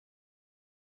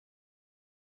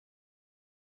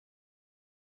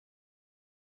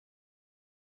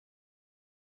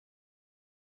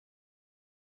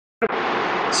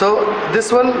So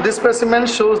this specimen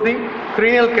shows the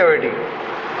cranial cavity.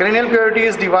 Cranial cavity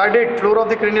is divided, floor of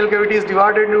the cranial cavity is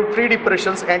divided into three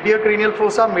depressions: anterior cranial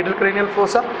fossa, middle cranial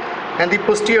fossa, and the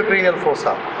posterior cranial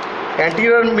fossa.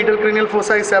 Anterior and middle cranial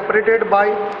fossa is separated by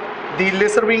the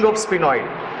lesser wing of sphenoid,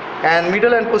 and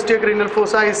middle and posterior cranial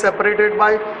fossa is separated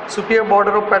by superior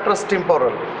border of petrous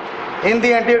temporal. In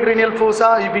the anterior cranial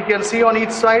fossa, we can see on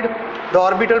each side the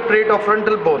orbital plate of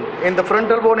frontal bone. In the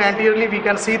frontal bone anteriorly, we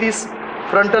can see this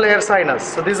frontal air sinus.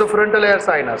 So this is a frontal air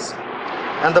sinus.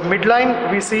 And the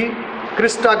midline we see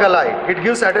Crista gali. It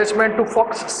gives attachment to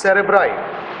falx cerebri.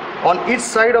 On each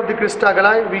side of the Crista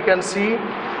gali, we can see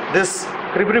this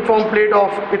Cribriform plate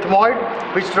of ethmoid,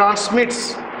 which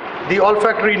transmits the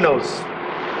olfactory nerves.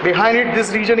 Behind it,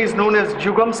 this region is known as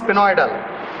Jugum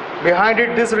Sphenoidale. Behind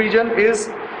it, this region is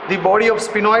the body of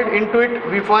sphenoid. Into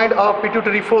it, we find a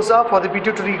pituitary fossa for the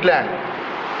pituitary gland.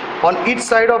 On each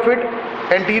side of it,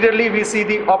 anteriorly, we see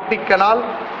the optic canal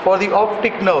for the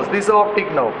optic nerves. This is the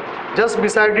optic nerve. Just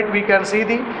beside it, we can see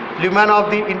the lumina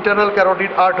of the internal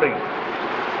carotid artery.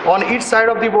 On each side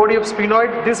of the body of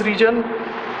sphenoid, this region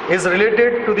is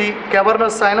related to the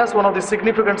cavernous sinus, one of the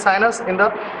significant sinus in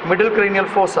the middle cranial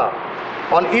fossa.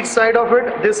 On each side of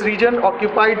it, this region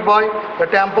occupied by the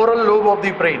temporal lobe of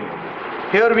the brain.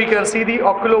 Here we can see the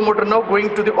oculomotor nerve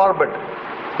going to the orbit.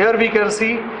 Here we can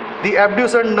see the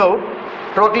abducent nerve.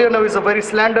 Trochlear nerve is a very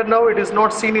slender nerve. It is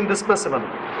not seen in this specimen.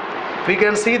 We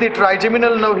can see the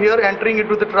trigeminal nerve here entering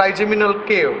into the trigeminal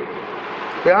cave.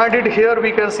 Behind it, here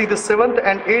we can see the 7th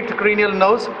and 8th cranial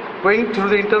nerves going through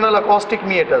the internal acoustic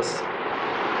meatus.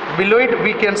 Below it,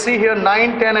 we can see here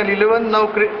 9, 10 and 11 now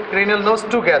cranial nerves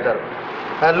together.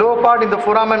 And lower part in the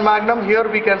foramen magnum, here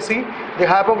we can see the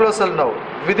hypoglossal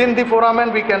nerve. Within the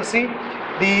foramen, we can see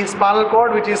the spinal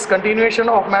cord, which is continuation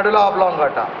of medulla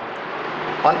oblongata.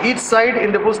 On each side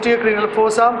in the posterior cranial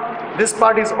fossa, this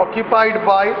part is occupied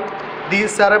by the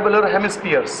cerebellar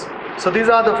hemispheres. So these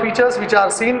are the features which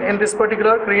are seen in this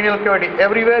particular cranial cavity.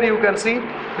 Everywhere you can see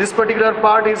this particular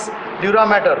part is dura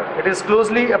mater. It is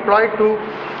closely applied to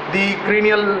the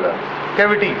cranial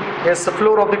cavity, yes, the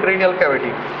floor of the cranial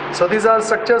cavity. So these are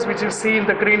structures which you see in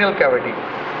the cranial cavity.